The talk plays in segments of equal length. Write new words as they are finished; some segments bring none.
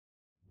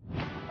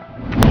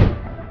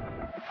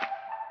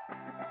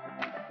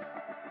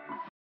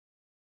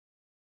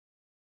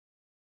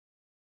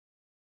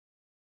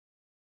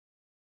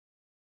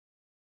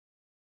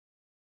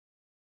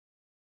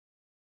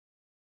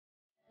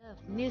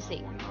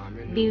Music,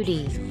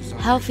 beauty,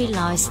 healthy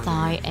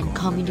lifestyle, and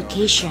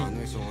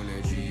communication.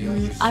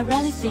 I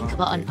rarely think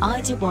about an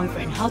ideal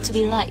boyfriend, how to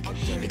be like,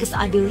 because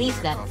I believe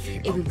that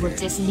if we were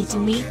destined to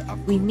meet,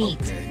 we meet.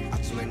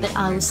 But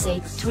I would say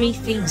three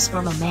things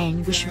from a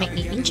man which make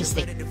me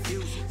interested.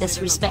 Let's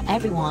respect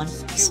everyone,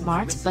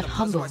 smart but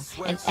humble,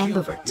 and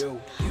ambivert.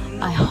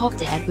 I hope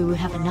that we will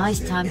have a nice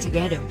time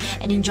together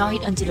and enjoy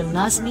it until the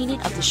last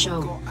minute of the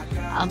show.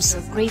 I'm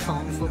so grateful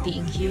for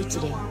being here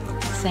today.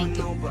 Thank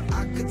you.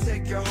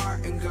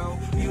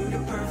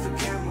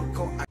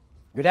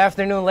 Good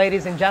afternoon,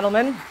 ladies and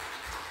gentlemen.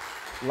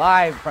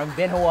 Live from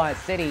Bien Hoa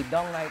City,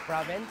 Dong Nai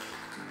Province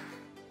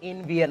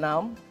in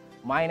Vietnam.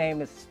 My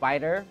name is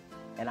Spider,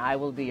 and I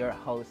will be your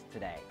host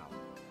today.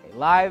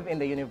 Live in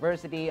the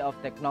University of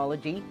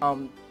Technology,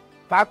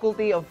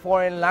 Faculty of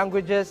Foreign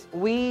Languages,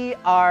 we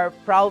are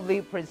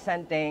proudly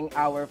presenting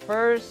our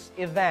first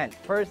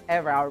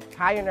ever, our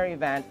pioneer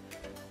event.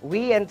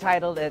 We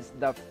entitled it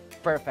The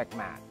Perfect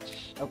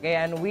Match. Okay,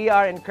 and we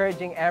are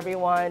encouraging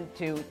everyone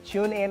to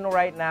tune in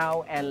right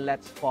now and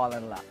let's fall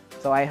in love.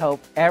 So I hope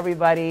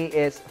everybody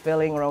is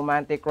feeling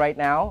romantic right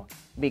now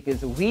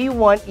because we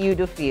want you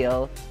to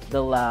feel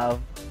the love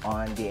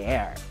on the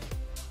air.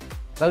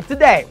 So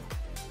today,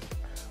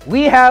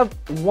 we have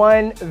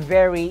one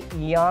very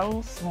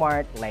young,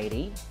 smart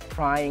lady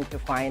trying to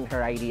find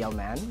her ideal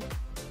man.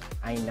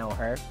 I know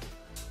her,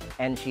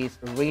 and she's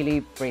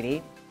really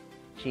pretty.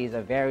 She's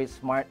a very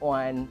smart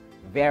one,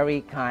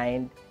 very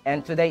kind,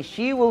 and today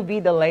she will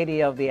be the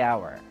lady of the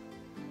hour.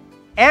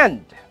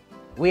 And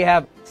we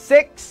have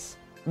 6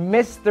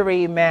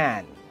 mystery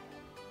men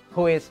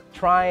who is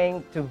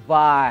trying to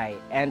vie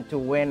and to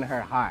win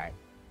her heart.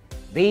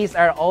 These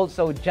are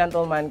also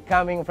gentlemen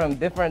coming from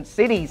different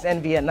cities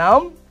in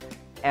Vietnam,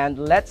 and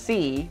let's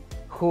see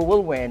who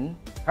will win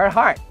her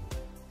heart.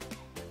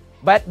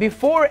 But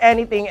before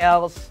anything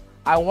else,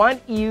 I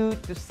want you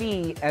to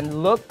see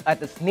and look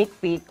at a sneak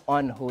peek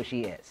on who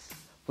she is.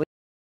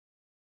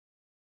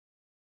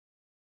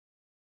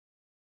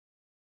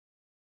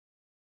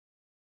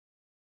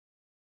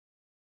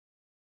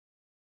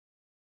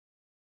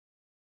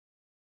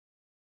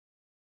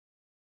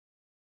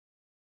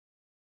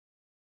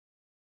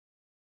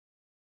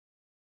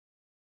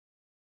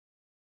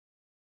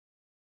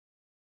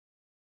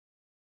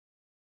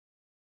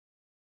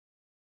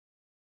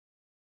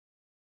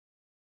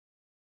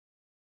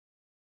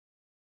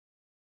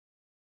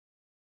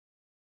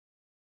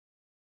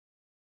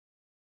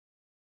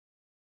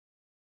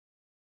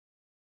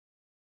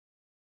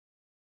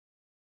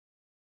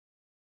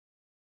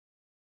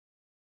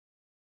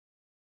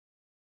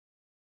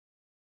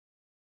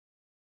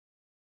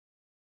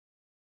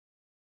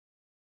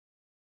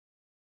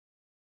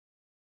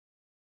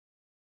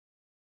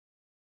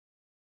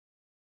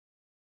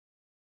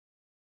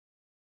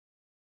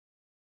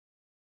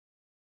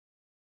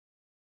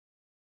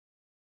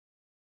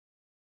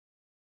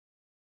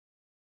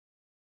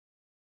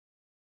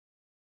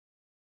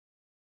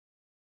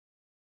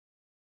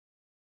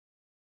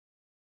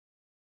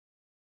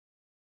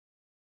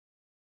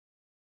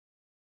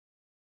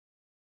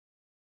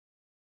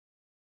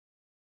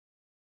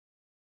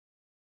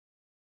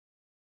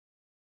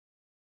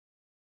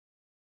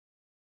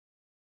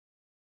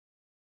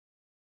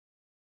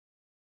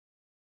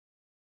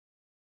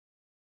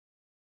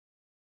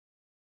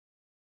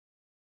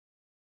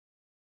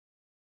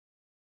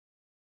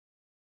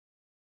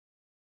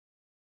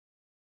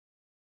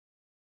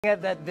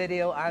 At that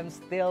video, I'm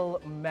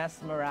still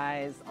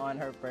mesmerized on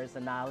her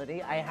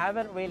personality. I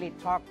haven't really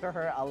talked to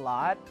her a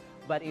lot,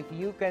 but if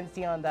you can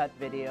see on that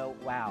video,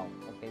 wow.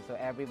 Okay, so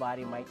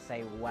everybody might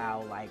say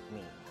wow like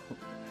me.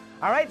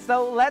 All right,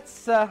 so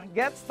let's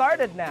get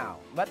started now.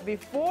 But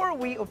before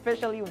we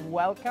officially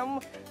welcome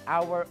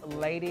our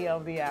lady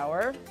of the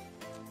hour,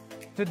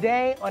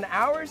 today on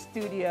our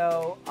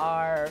studio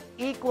are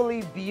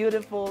equally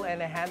beautiful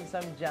and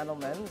handsome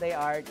gentlemen. They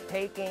are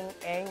taking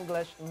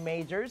English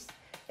majors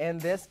in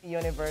this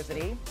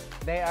university.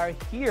 They are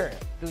here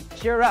to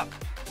cheer up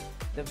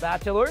the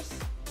bachelors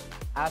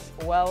as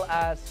well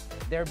as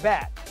their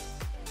bets.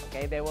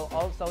 Okay, they will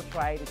also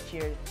try to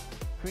cheer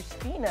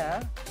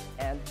Christina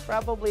and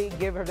probably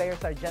give her their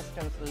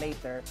suggestions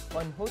later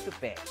on who to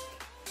pick.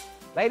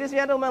 Ladies and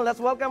gentlemen, let's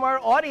welcome our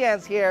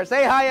audience here.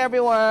 Say hi,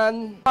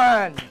 everyone.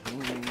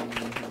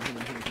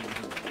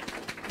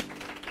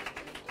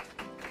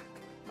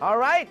 All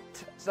right,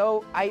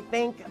 so I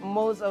think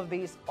most of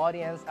these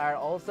audience are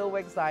also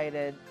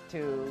excited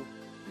to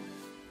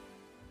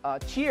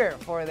cheer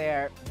for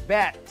their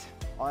bet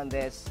on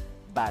this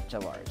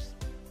bachelors.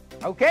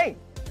 Okay,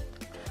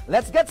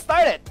 let's get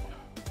started.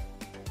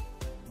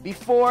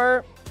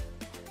 Before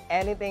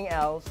anything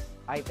else,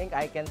 I think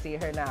I can see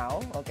her now.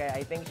 Okay,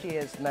 I think she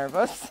is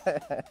nervous.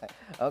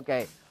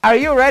 Okay, are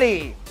you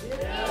ready?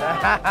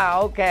 Yeah.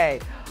 Okay,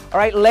 all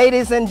right,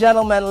 ladies and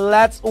gentlemen,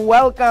 let's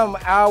welcome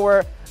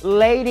our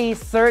lady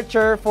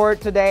searcher for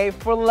today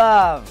for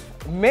love,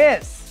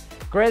 Miss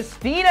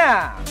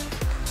Christina.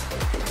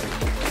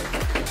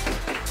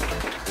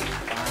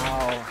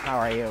 Wow, how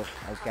are you?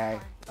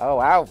 Okay. Oh,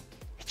 wow.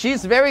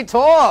 She's very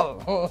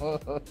tall.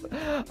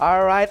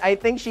 All right, I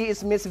think she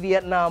is Miss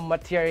Vietnam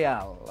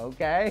material,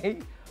 okay?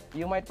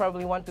 You might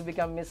probably want to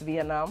become Miss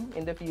Vietnam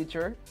in the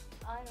future.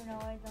 I don't know,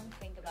 I don't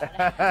think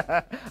about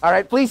it. All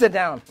right, please sit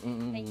down.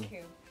 Thank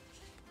you.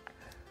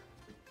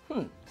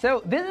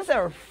 So this is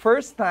our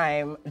first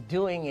time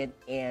doing it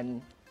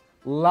in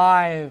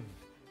live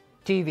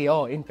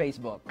TV, in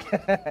Facebook.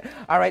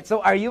 All right,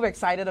 so are you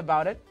excited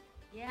about it?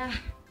 Yeah,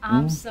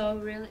 I'm so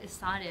really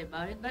excited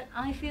about it, but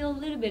I feel a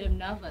little bit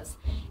nervous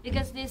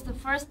because this is the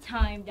first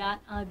time that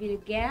I'll be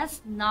the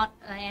guest, not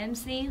an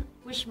MC,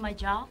 which is my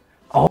job.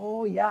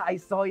 Oh yeah, I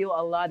saw you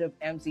a lot of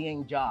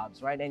MCing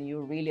jobs, right? And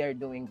you really are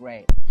doing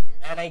great.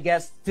 And I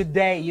guess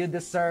today you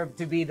deserve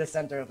to be the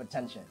center of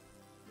attention.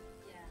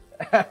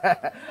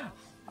 Yeah.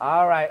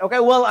 All right.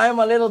 Okay, well, I'm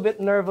a little bit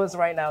nervous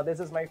right now.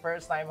 This is my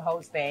first time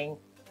hosting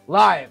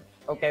live.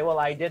 Okay, well,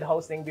 I did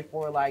hosting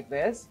before like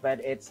this, but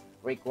it's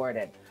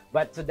recorded.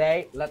 But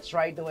today, let's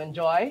try to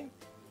enjoy,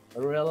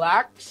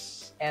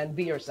 relax, and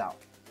be yourself.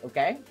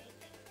 Okay?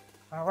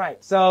 All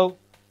right. So,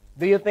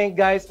 do you think,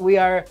 guys, we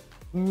are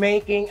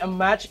making a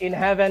match in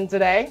heaven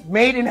today?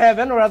 Made in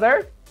heaven,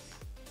 rather?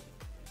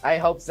 I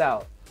hope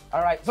so.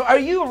 All right. So, are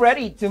you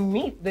ready to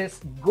meet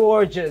these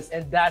gorgeous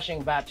and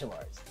dashing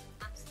bachelors?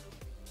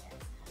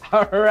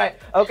 All right.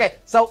 Okay.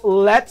 So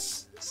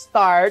let's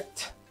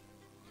start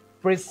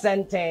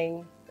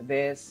presenting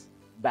these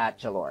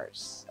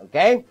bachelors.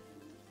 Okay.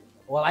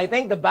 Well, I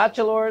think the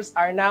bachelors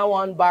are now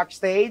on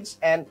backstage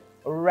and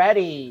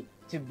ready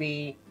to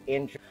be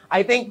introduced.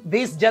 I think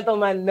these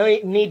gentlemen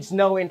needs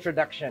no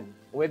introduction.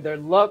 With their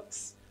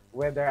looks,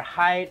 with their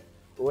height,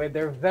 with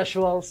their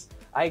visuals,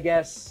 I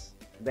guess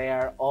they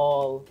are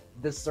all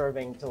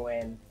deserving to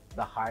win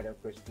the heart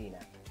of Christina.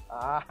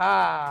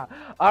 Aha!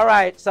 All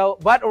right, so,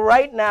 but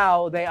right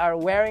now they are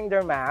wearing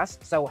their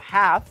masks, so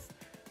half,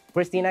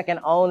 Christina can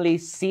only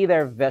see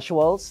their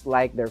visuals,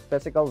 like their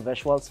physical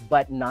visuals,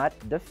 but not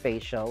the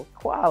facial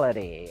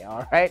quality,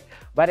 all right?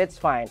 But it's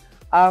fine.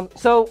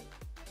 So,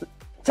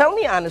 tell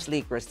me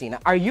honestly, Christina,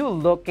 are you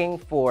looking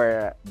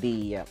for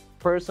the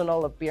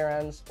personal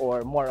appearance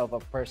or more of a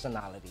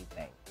personality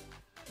thing?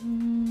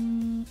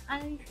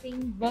 I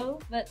think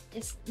both, but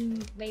it's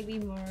maybe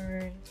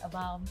more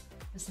about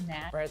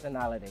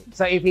personality.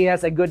 So if he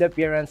has a good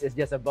appearance, it's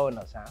just a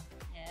bonus, huh?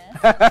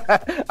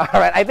 Yes.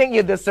 All right, I think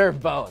you deserve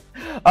both.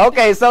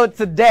 Okay, so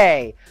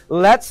today,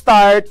 let's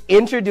start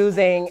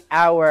introducing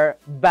our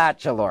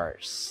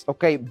bachelors.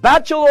 Okay,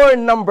 bachelor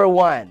number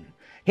 1.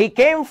 He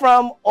came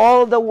from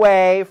all the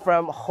way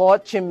from Ho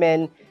Chi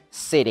Minh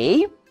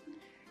City.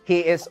 He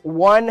is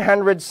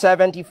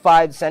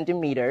 175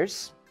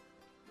 centimeters.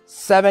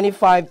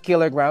 75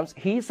 kilograms.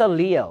 He's a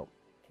Leo.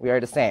 We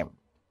are the same.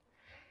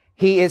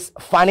 He is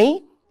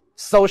funny,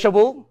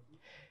 sociable,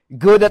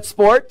 good at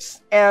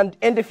sports, and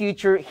in the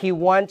future, he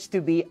wants to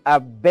be a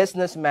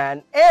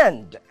businessman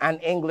and an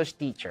English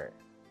teacher.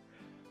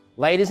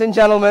 Ladies and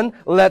gentlemen,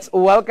 let's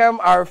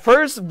welcome our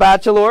first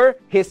bachelor.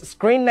 His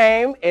screen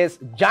name is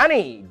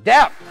Johnny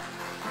Depp.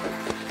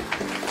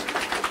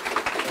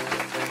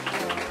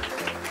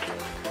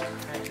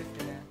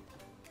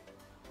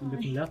 You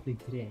look lovely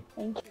today.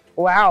 Thank you.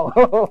 Wow,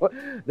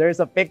 there's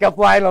a pickup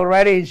line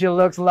already. She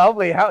looks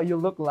lovely. You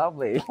look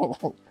lovely.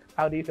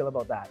 How do you feel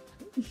about that?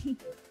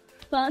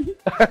 Fun.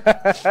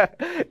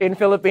 In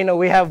Filipino,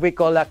 we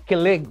call a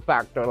kilig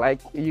factor. Like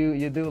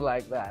you do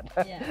like that.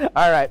 Yeah.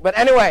 All right. But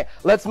anyway,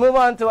 let's move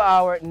on to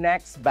our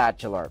next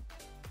bachelor.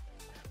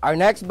 Our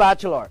next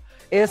bachelor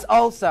is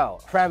also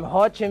from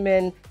Ho Chi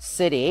Minh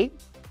City.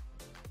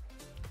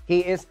 He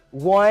is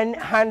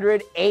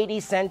 180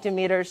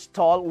 centimeters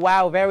tall.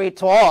 Wow, very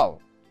tall.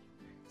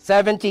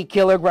 70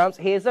 kilograms.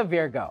 He is a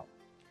Virgo.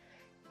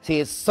 He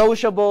is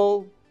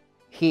sociable.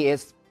 He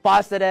is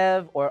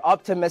positive or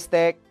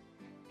optimistic.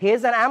 He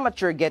is an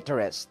amateur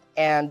guitarist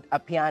and a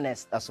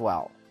pianist as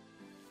well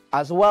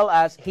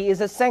as he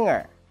is a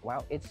singer.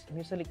 Wow, it's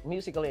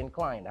musically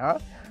inclined, huh?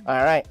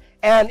 All right.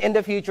 And in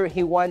the future,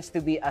 he wants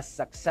to be a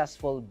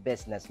successful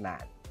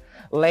businessman.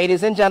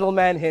 Ladies and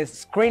gentlemen, his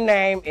screen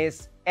name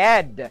is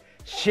Ed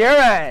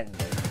Sheeran.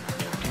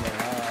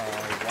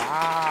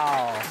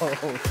 Wow.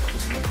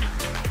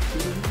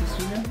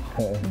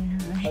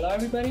 Hello,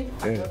 everybody.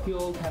 I hope you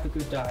all have a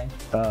good day.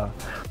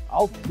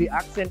 Oh, the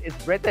accent is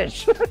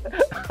British.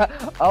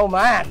 Oh,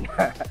 man.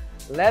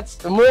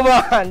 Let's move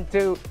on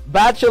to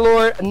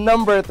bachelor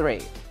number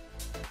 3.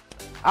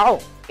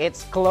 Oh,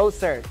 it's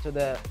closer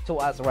to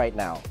us right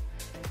now.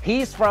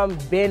 He's from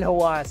Bien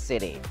Hoa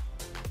City.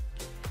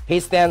 He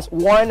stands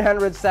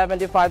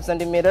 175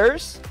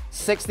 centimeters,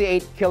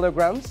 68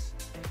 kilograms.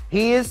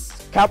 He is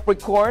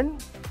Capricorn.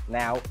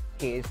 Now,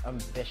 he is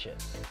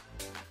ambitious.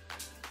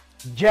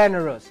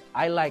 Generous.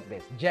 I like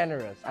this.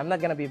 Generous. I'm not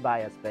going to be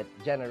biased, but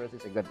generous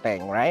is a good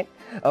thing, right?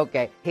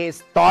 Okay.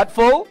 He's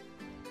thoughtful.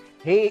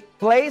 He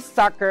plays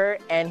soccer,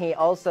 and he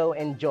also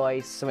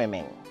enjoys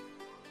swimming.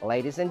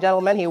 Ladies and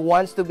gentlemen, he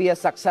wants to be a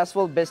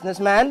successful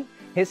businessman.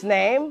 His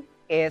name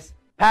is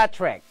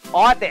Patrick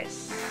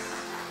Otis.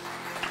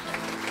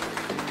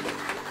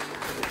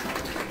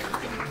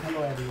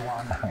 Hello,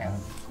 everyone.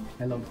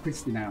 Hello,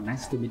 Christina.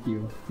 Nice to meet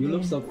you. You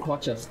look so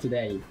gorgeous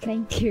today.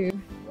 Thank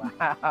you.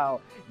 Wow,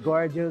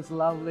 gorgeous,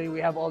 lovely. We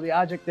have all the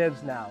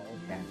adjectives now.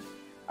 Okay.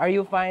 Are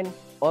you fine?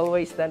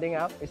 Always standing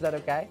up? Is that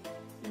okay?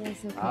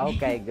 Yes, okay.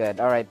 Okay, good.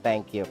 All right,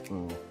 thank you.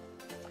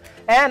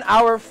 And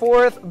our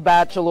fourth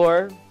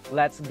bachelor,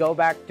 let's go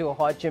back to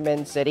Ho Chi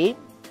Minh City.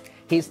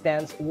 He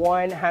stands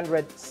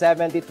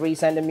 173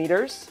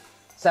 centimeters,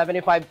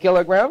 75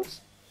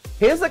 kilograms.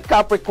 He's a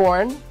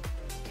Capricorn.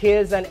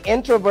 He's an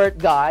introvert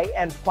guy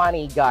and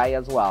funny guy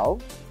as well.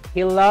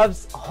 He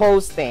loves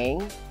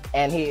hosting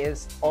and he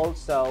is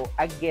also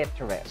a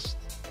guitarist.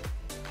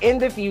 In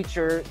the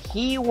future,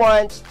 he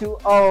wants to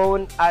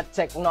own a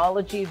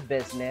technology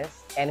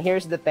business. And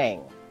here's the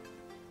thing.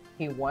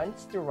 He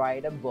wants to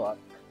write a book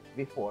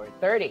before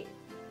 30.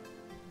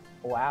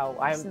 Wow,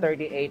 I'm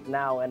 38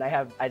 now and I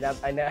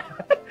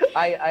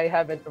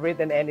haven't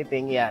written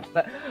anything yet.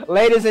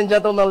 Ladies and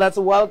gentlemen, let's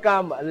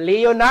welcome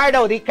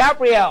Leonardo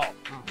DiCaprio.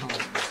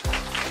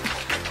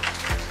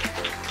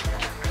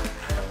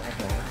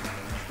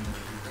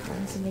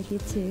 Nice to meet you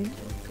too.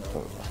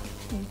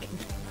 Thank you.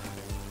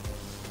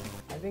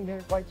 I think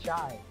they're quite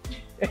shy.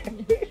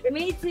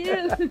 Me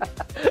too.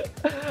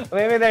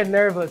 Maybe they're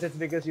nervous. It's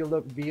because you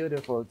look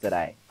beautiful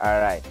today. All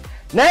right.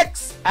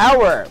 Next,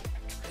 our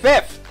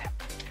fifth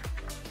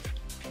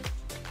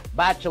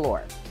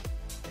bachelor.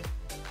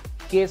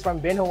 He is from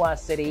Bien Hoa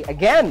City.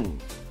 Again,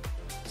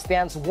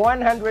 stands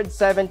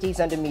 170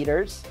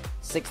 centimeters,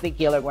 60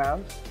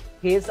 kilograms.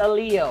 He is a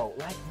Leo.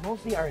 Like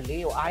mostly are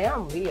Leo. I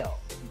am Leo.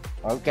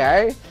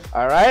 Okay.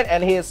 All right.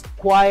 And he is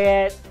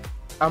quiet,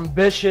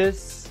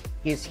 ambitious,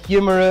 he's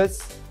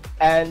humorous,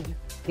 and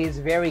he's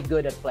very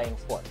good at playing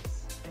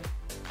sports.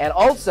 And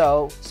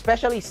also,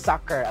 especially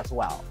soccer as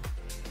well.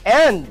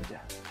 And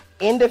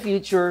in the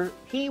future,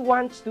 he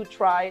wants to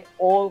try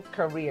all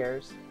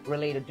careers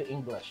related to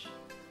English.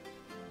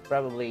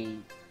 Probably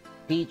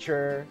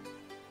teacher,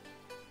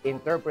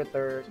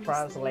 interpreter,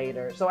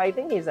 translator. So I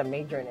think he's a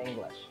major in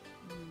English.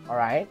 All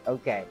right?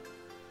 Okay.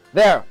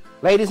 There.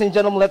 Ladies and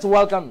gentlemen, let's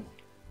welcome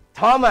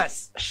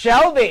Thomas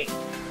Shelby.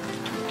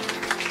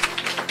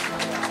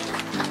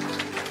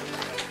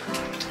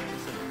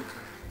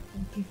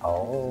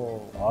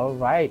 Oh, all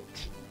right.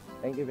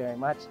 Thank you very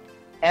much.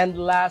 And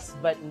last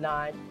but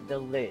not the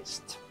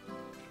least,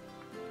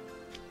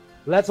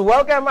 let's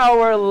welcome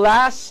our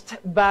last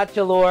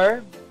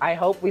bachelor. I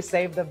hope we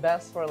save the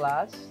best for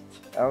last.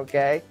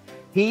 Okay.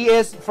 He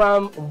is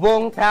from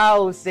Vung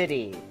Tau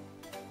City.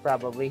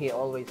 Probably he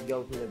always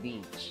go to the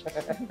beach.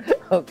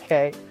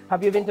 Okay.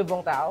 Have you been to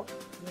Vung Tau?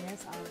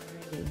 Yes,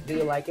 already. Do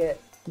you like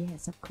it?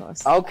 Yes, of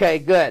course. Okay,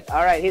 good.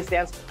 All right, he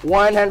stands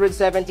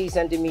 170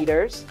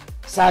 centimeters,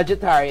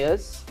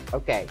 Sagittarius.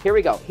 Okay, here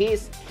we go.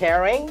 He's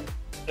caring,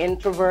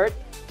 introvert,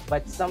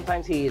 but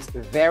sometimes he is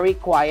very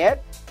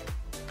quiet.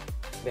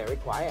 Very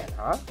quiet,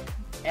 huh?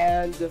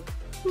 And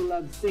he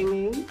loves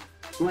singing,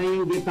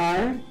 playing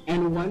guitar,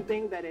 and one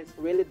thing that is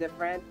really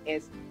different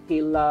is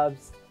he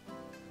loves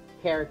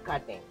hair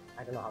cutting.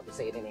 I don't know how to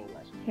say it in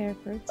English.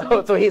 Haircut.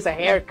 Oh, so he's a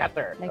hair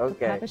cutter. Like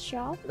Okay. a barber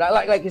shop?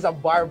 Like he's a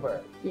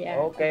barber. Yeah.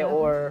 Okay,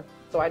 or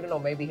so I don't know,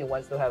 maybe he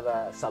wants to have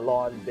a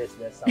salon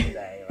business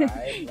someday,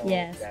 right?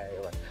 Yes. Okay.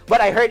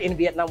 But I heard in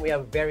Vietnam we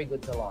have very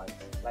good salons.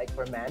 Like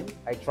for men,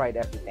 I tried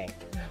everything.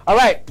 All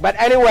right, but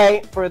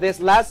anyway, for this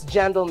last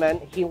gentleman,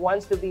 he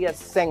wants to be a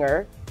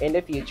singer in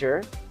the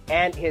future,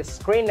 and his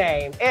screen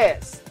name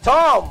is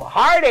Tom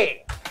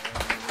Hardy.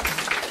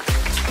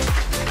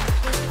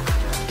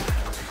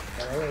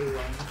 Hello,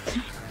 everyone.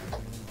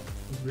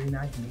 It's really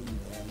nice to meet you,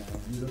 and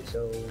you look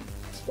so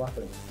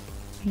sparkling.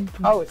 Thank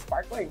you. Oh, it's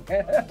sparkling.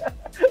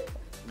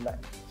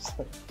 Nice.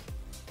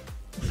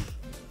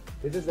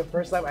 This is the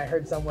first time I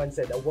heard someone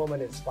said a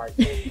woman is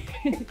sparkling.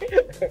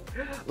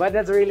 But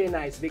that's really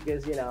nice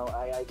because, you know,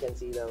 I can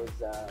see those,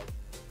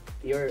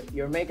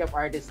 your makeup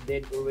artist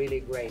did really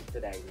great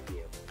today with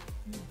you.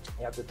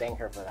 You have to thank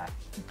her for that.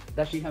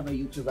 Does she have a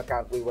YouTube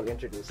account? We will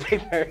introduce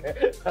later.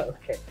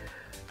 Okay.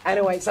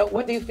 Anyway, so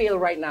what do you feel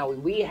right now?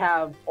 We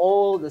have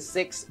all the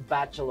 6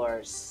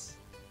 bachelors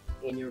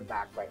in your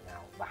back right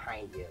now,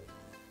 behind you.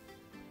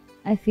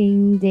 I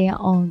think they are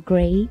all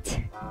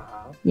great.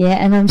 Uh-huh. Yeah,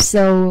 and I'm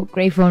so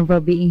grateful for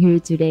being here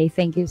today.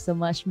 Thank you so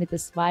much, Mr.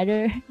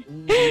 Spider.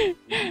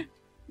 Mm-hmm.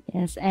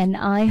 Yes, and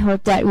I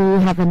hope that we will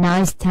have a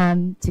nice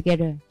time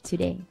together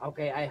today.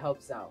 Okay, I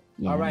hope so.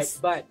 Yes. All right,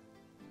 but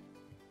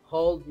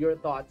hold your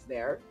thoughts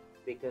there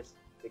because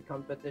the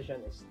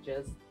competition is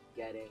just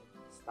getting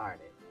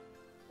started,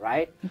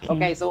 right?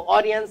 Okay, so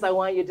audience, I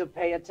want you to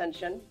pay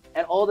attention,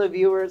 and all the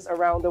viewers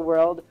around the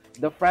world,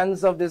 the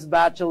friends of these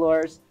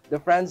bachelors, the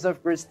friends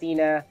of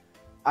Christina,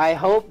 I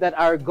hope that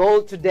our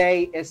goal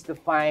today is to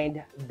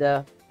find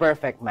the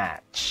perfect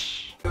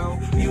match. Don't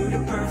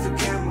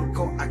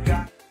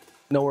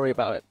worry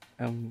about it.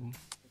 I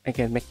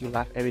can make you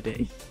laugh every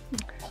day.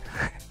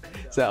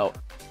 So,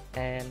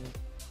 and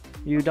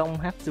you don't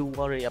have to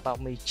worry about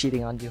me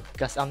cheating on you,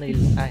 because I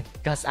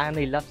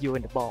only love you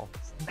in the balls.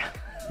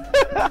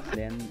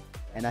 And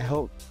I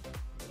hope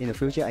in the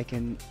future I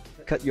can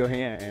cut your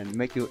hair and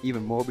make you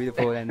even more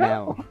beautiful than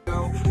now.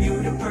 You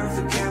the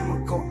perfect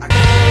chemical. I